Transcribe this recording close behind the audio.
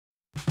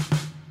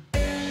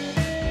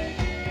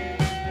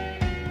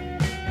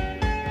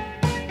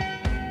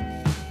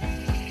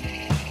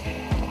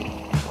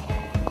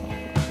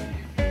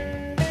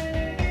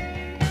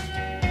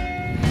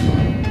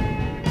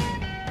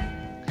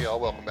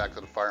back to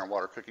the Fire and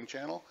Water Cooking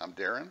channel. I'm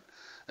Darren,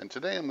 and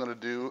today I'm going to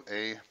do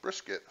a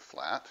brisket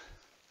flat.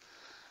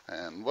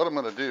 And what I'm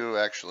going to do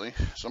actually,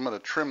 so I'm going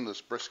to trim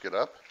this brisket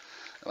up,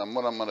 and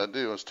what I'm going to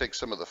do is take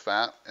some of the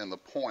fat in the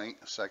point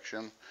section,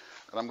 and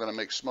I'm going to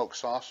make smoked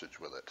sausage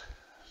with it.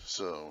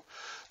 So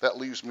that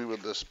leaves me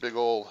with this big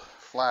old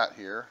flat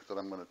here that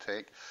I'm going to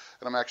take,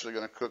 and I'm actually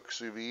going to cook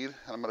sous vide,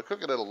 and I'm going to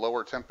cook it at a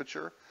lower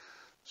temperature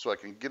so I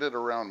can get it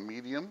around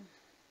medium.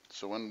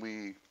 So when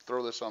we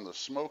throw this on the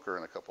smoker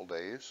in a couple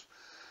days,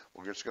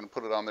 we're just going to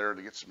put it on there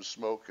to get some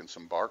smoke and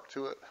some bark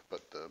to it.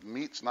 But the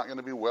meat's not going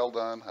to be well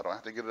done. I don't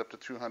have to get it up to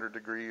 200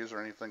 degrees or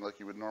anything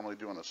like you would normally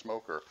do on a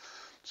smoker.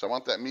 So I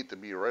want that meat to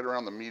be right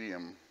around the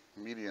medium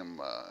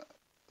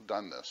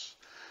doneness,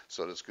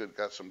 so that it's good,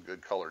 got some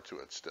good color to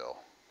it still.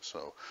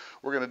 So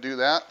we're going to do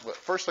that. But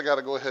first I got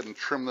to go ahead and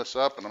trim this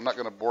up, and I'm not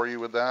going to bore you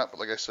with that. But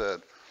like I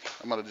said,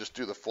 I'm going to just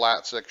do the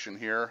flat section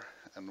here,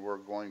 and we're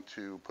going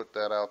to put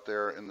that out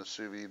there in the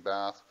sous vide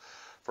bath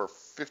for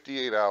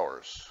 58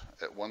 hours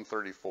at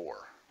 134.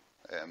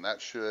 And that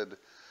should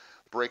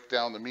break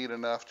down the meat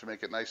enough to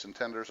make it nice and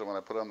tender. So when I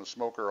put it on the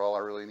smoker, all I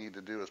really need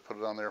to do is put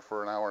it on there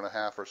for an hour and a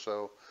half or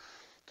so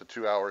to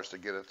 2 hours to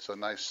get it a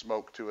nice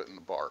smoke to it in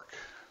the bark.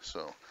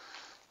 So,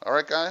 all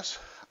right, guys,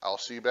 I'll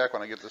see you back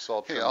when I get this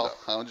all trimmed up.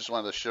 I just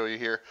wanted to show you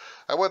here.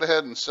 I went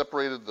ahead and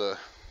separated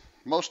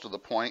most of the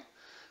point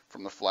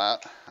from the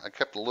flat. I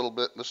kept a little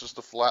bit, this is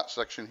the flat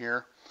section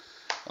here,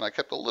 and I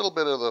kept a little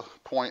bit of the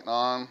point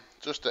on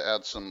just to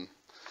add some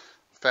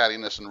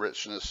fattiness and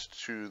richness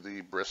to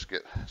the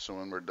brisket so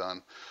when we're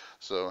done.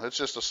 So it's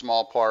just a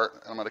small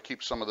part. I'm going to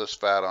keep some of this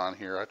fat on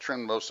here. I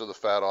trimmed most of the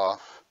fat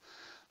off.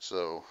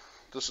 So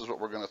this is what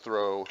we're going to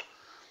throw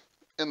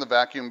in the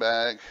vacuum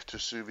bag to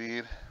sous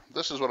vide.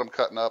 This is what I'm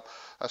cutting up.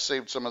 I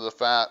saved some of the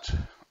fat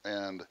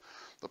and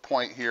the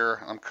point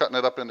here. I'm cutting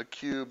it up into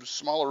cubes,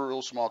 smaller,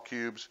 real small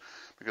cubes,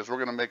 because we're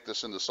going to make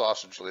this into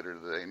sausage later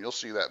today, and you'll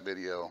see that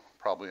video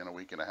probably in a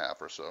week and a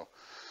half or so.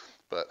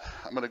 But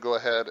I'm going to go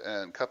ahead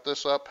and cut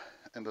this up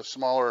into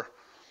smaller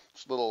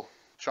little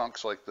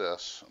chunks like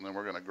this, and then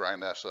we're going to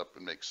grind this up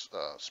and make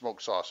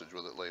smoked sausage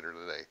with it later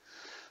today.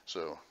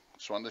 So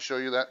just wanted to show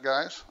you that,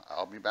 guys.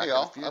 I'll be back in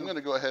a few. I'm going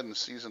to go ahead and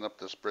season up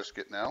this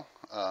brisket now.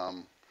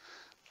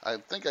 I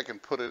think I can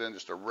put it in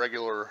just a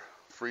regular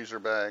freezer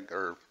bag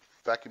or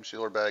vacuum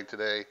sealer bag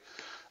today,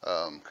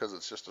 because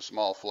it's just a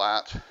small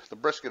flat. The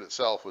brisket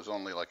itself was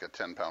only like a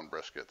 10-pound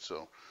brisket,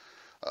 so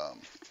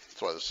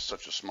that's why this is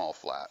such a small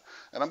flat.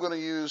 And I'm going to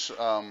use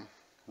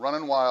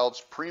Runnin'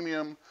 Wild's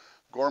Premium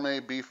Gourmet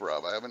Beef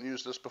Rub. I haven't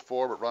used this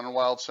before, but Runnin'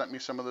 Wild sent me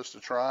some of this to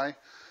try.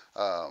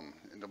 And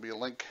there'll be a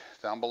link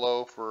down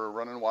below for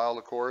Runnin' Wild,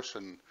 of course,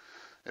 and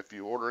if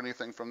you order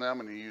anything from them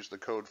and you use the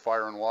code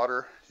Fire and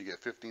Water, you get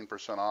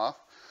 15% off.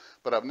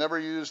 But I've never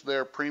used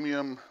their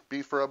Premium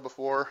Beef Rub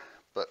before,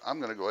 but I'm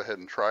going to go ahead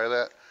and try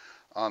that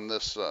on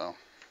this.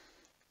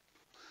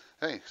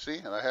 Hey, see,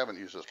 and I haven't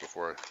used this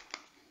before.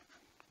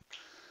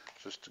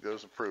 Just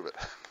goes to prove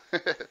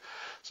it.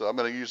 So I'm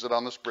going to use it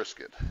on this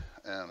brisket,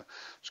 and I'm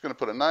just going to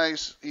put a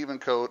nice even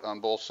coat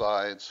on both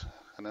sides,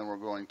 and then we're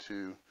going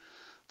to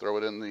throw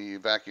it in the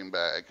vacuum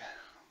bag.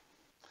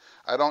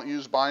 I don't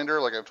use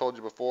binder like I've told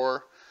you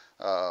before.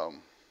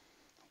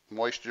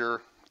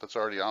 Moisture that's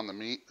already on the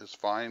meat is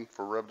fine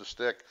for rub to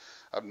stick.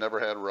 I've never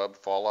had rub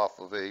fall off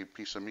of a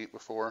piece of meat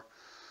before.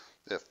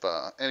 If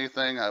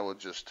anything, I would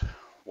just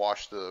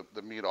wash the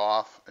meat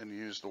off and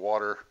use the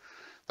water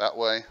that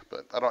way.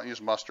 But I don't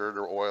use mustard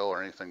or oil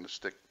or anything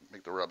to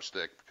make the rub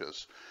stick,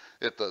 because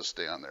it does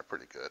stay on there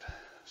pretty good.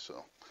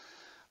 So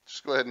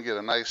just go ahead and get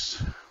a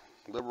nice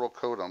liberal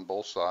coat on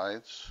both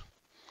sides.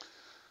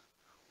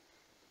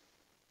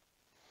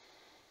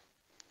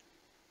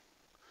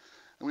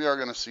 And we are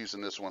going to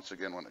season this once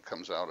again when it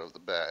comes out of the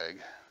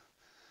bag,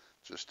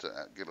 just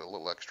to get a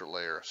little extra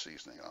layer of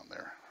seasoning on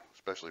there,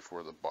 especially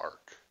for the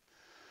bark.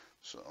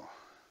 So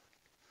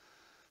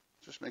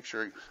just make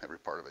sure every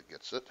part of it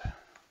gets it.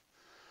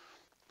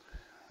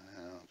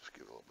 And I'll just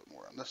give it a little bit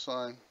more on this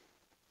side.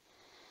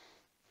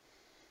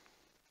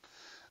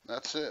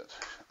 That's it.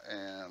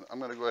 And I'm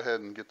going to go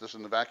ahead and get this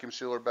in the vacuum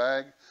sealer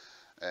bag,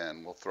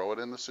 and we'll throw it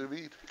in the sous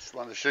vide. Just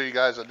wanted to show you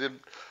guys, I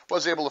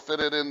was able to fit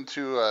it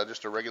into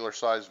just a regular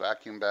size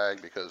vacuum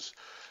bag, because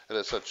it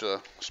is such a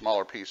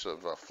smaller piece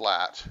of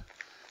flat.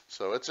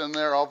 So it's in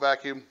there, all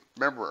vacuum.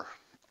 Remember,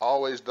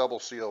 always double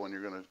seal when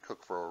you're going to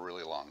cook for a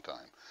really long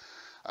time.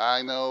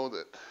 I know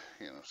that,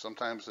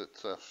 sometimes it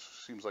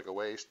seems like a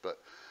waste, but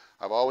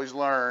I've always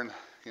learned,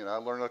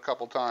 I've learned a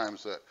couple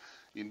times that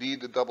you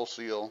need to double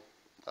seal,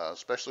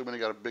 especially when you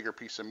got a bigger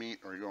piece of meat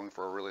or you're going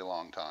for a really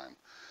long time.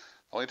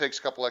 Only takes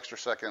a couple extra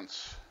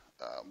seconds,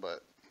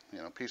 but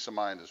peace of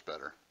mind is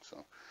better.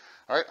 So,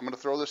 all right, I'm going to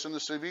throw this in the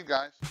sous vide,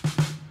 guys. The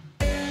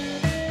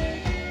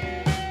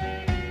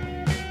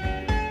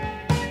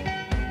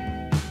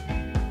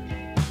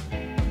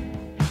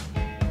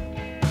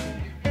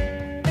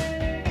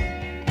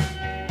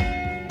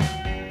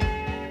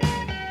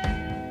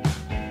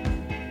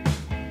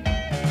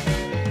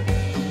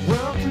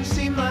world can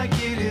seem like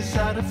it is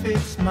out of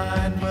its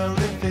mind. Well,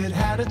 if it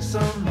had its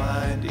own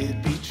mind,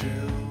 it'd be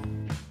true.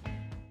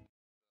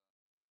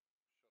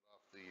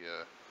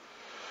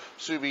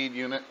 sous vide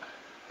unit.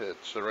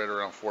 It's right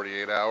around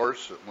 48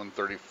 hours at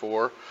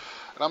 134.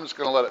 And I'm just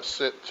going to let it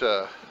sit,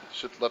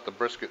 let the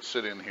brisket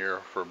sit in here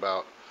for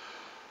about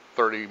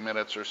 30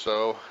 minutes or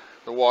so.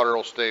 The water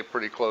will stay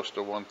pretty close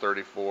to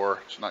 134.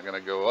 It's not going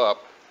to go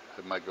up.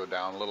 It might go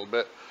down a little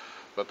bit,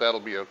 but that'll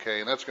be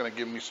okay. And that's going to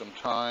give me some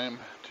time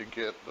to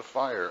get the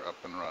fire up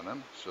and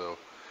running. So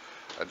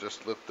I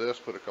just lit this,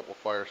 put a couple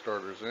fire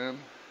starters in,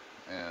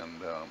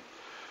 and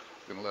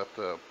I'm going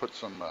to put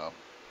some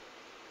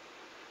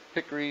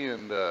hickory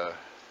and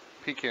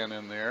pecan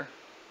in there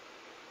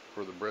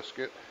for the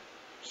brisket.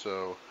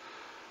 So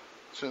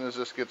as soon as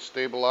this gets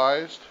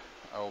stabilized,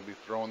 I will be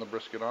throwing the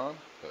brisket on,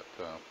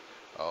 but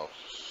I'll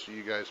see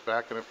you guys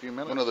back in a few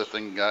minutes. One other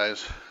thing,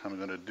 guys, I'm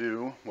going to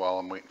do while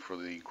I'm waiting for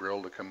the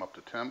grill to come up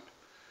to temp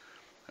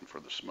and for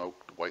the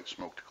smoke, the white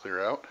smoke to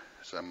clear out,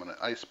 is I'm going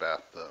to ice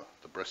bath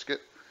the brisket.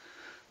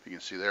 You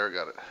can see there,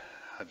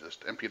 I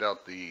just emptied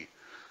out the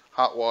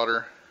hot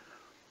water,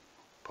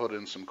 put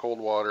in some cold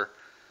water,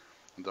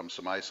 and dumped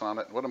some ice on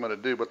it. What I'm going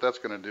to do, what that's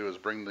going to do is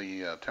bring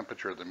the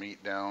temperature of the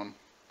meat down,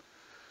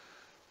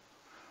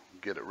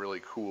 get it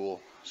really cool,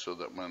 so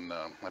that when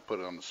I put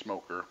it on the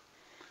smoker,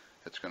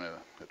 it's going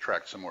to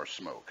attract some more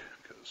smoke,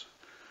 because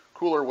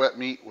cooler wet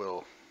meat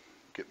will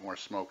get more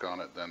smoke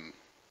on it than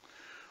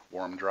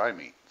warm dry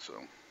meat. So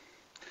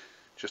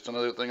just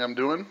another thing I'm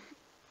doing.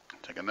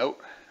 Take a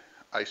note,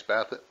 ice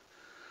bath it,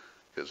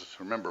 because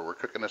remember, we're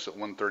cooking this at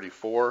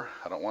 134.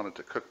 I don't want it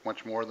to cook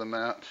much more than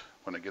that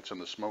when it gets in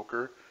the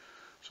smoker.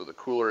 So the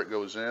cooler it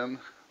goes in,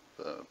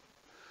 the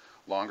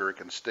longer it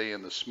can stay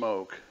in the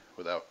smoke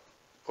without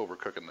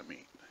overcooking the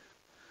meat.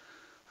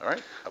 All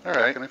right, I'll be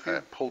back in a few. I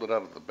pulled it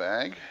out of the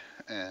bag,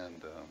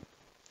 and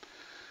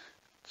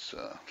it's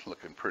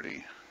looking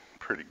pretty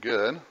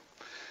good.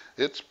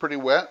 It's pretty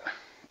wet.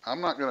 I'm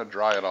not going to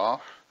dry it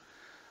off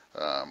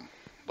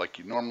like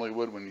you normally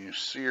would when you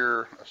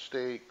sear a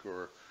steak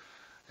or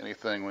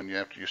anything. When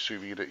after you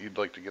sous vide it, you'd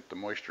like to get the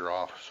moisture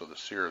off so the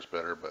sear is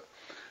better. But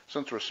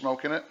since we're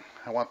smoking it,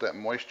 I want that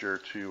moisture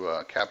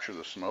to capture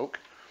the smoke.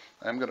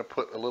 I'm going to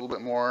put a little bit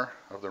more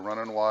of the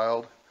Runnin'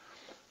 Wild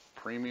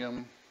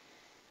Premium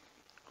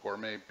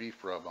Gourmet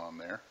Beef Rub on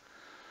there.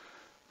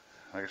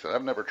 Like I said,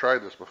 I've never tried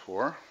this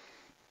before,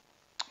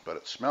 but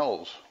it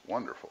smells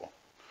wonderful.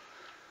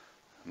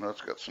 I know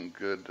it's got some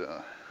good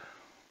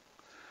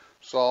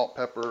salt,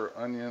 pepper,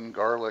 onion,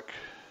 garlic.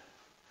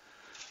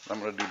 I'm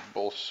going to do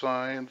both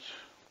sides.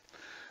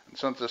 And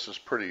since this is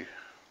pretty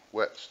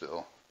wet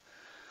still,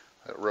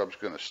 that rub's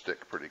going to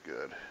stick pretty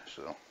good.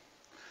 So,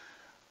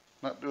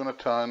 not doing a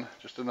ton,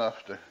 just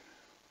enough to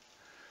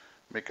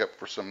make up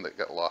for some that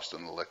got lost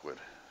in the liquid.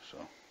 So,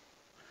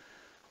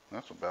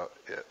 that's about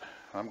it.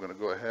 I'm going to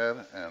go ahead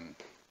and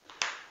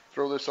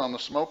throw this on the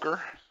smoker.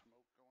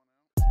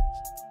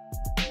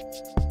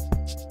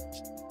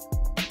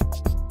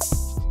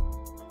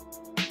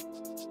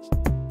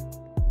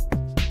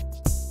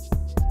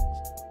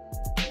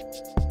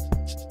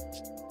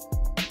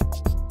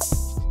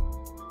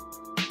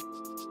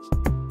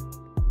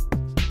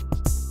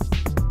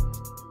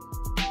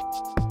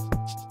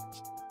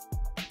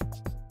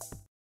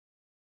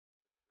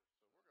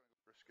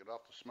 Brisket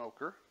off the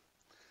smoker.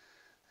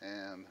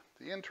 And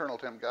the internal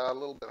temp got a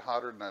little bit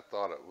hotter than I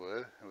thought it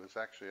would. It was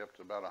actually up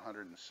to about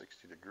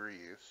 160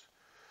 degrees.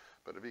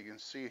 But if you can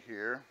see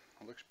here,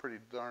 it looks pretty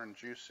darn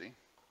juicy.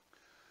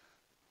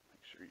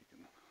 Make sure you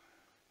can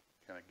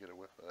kind of get a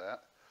whiff of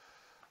that.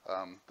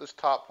 This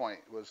top point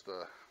was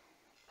the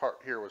part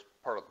here was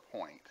part of the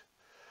point,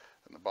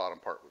 and the bottom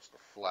part was the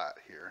flat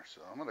here.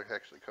 So I'm going to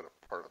actually cut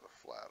a part of the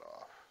flat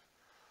off,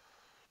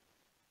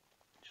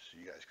 just so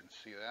you guys can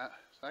see that.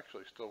 It's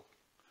actually still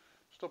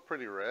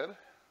pretty red.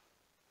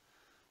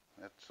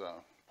 It's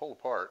pulled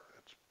apart.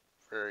 It's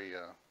very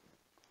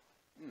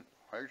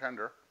very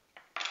tender.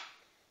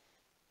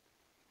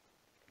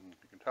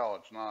 You can tell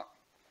it's not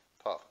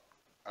tough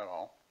at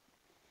all,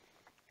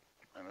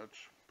 and it's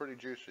pretty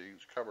juicy.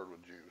 It's covered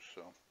with juice,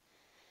 so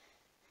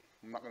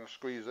I'm not going to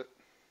squeeze it.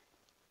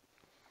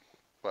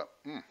 But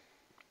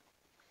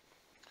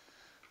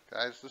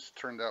guys, this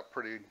turned out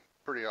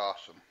pretty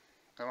awesome.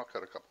 And I'll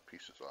cut a couple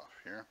pieces off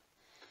here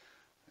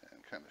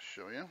and kind of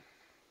show you.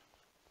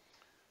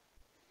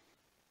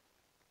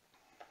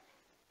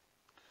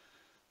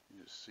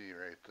 You just see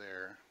right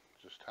there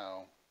just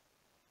how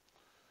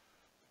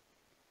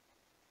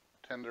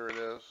tender it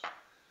is,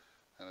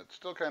 and it's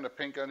still kind of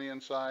pink on the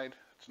inside.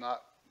 It's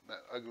not that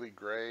ugly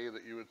gray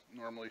that you would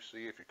normally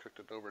see if you cooked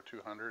it over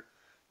 200. You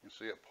can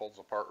see it pulls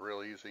apart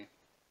real easy.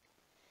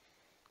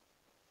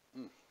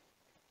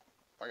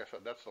 Like I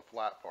said, that's the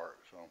flat part,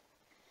 so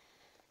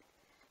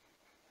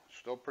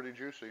still pretty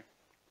juicy,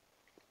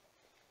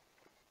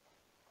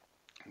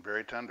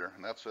 very tender,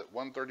 and that's at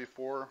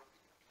 134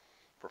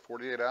 for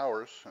 48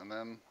 hours, and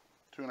then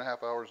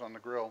 2.5 hours on the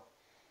grill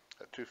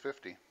at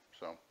 250.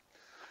 So,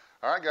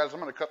 all right, guys, I'm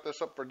going to cut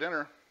this up for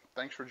dinner.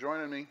 Thanks for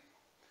joining me.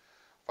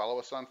 Follow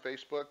us on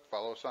Facebook,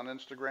 follow us on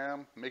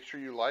Instagram. Make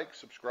sure you like,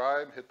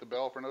 subscribe, hit the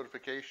bell for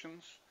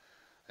notifications,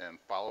 and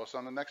follow us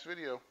on the next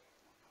video.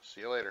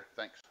 See you later.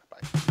 Thanks.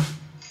 Bye.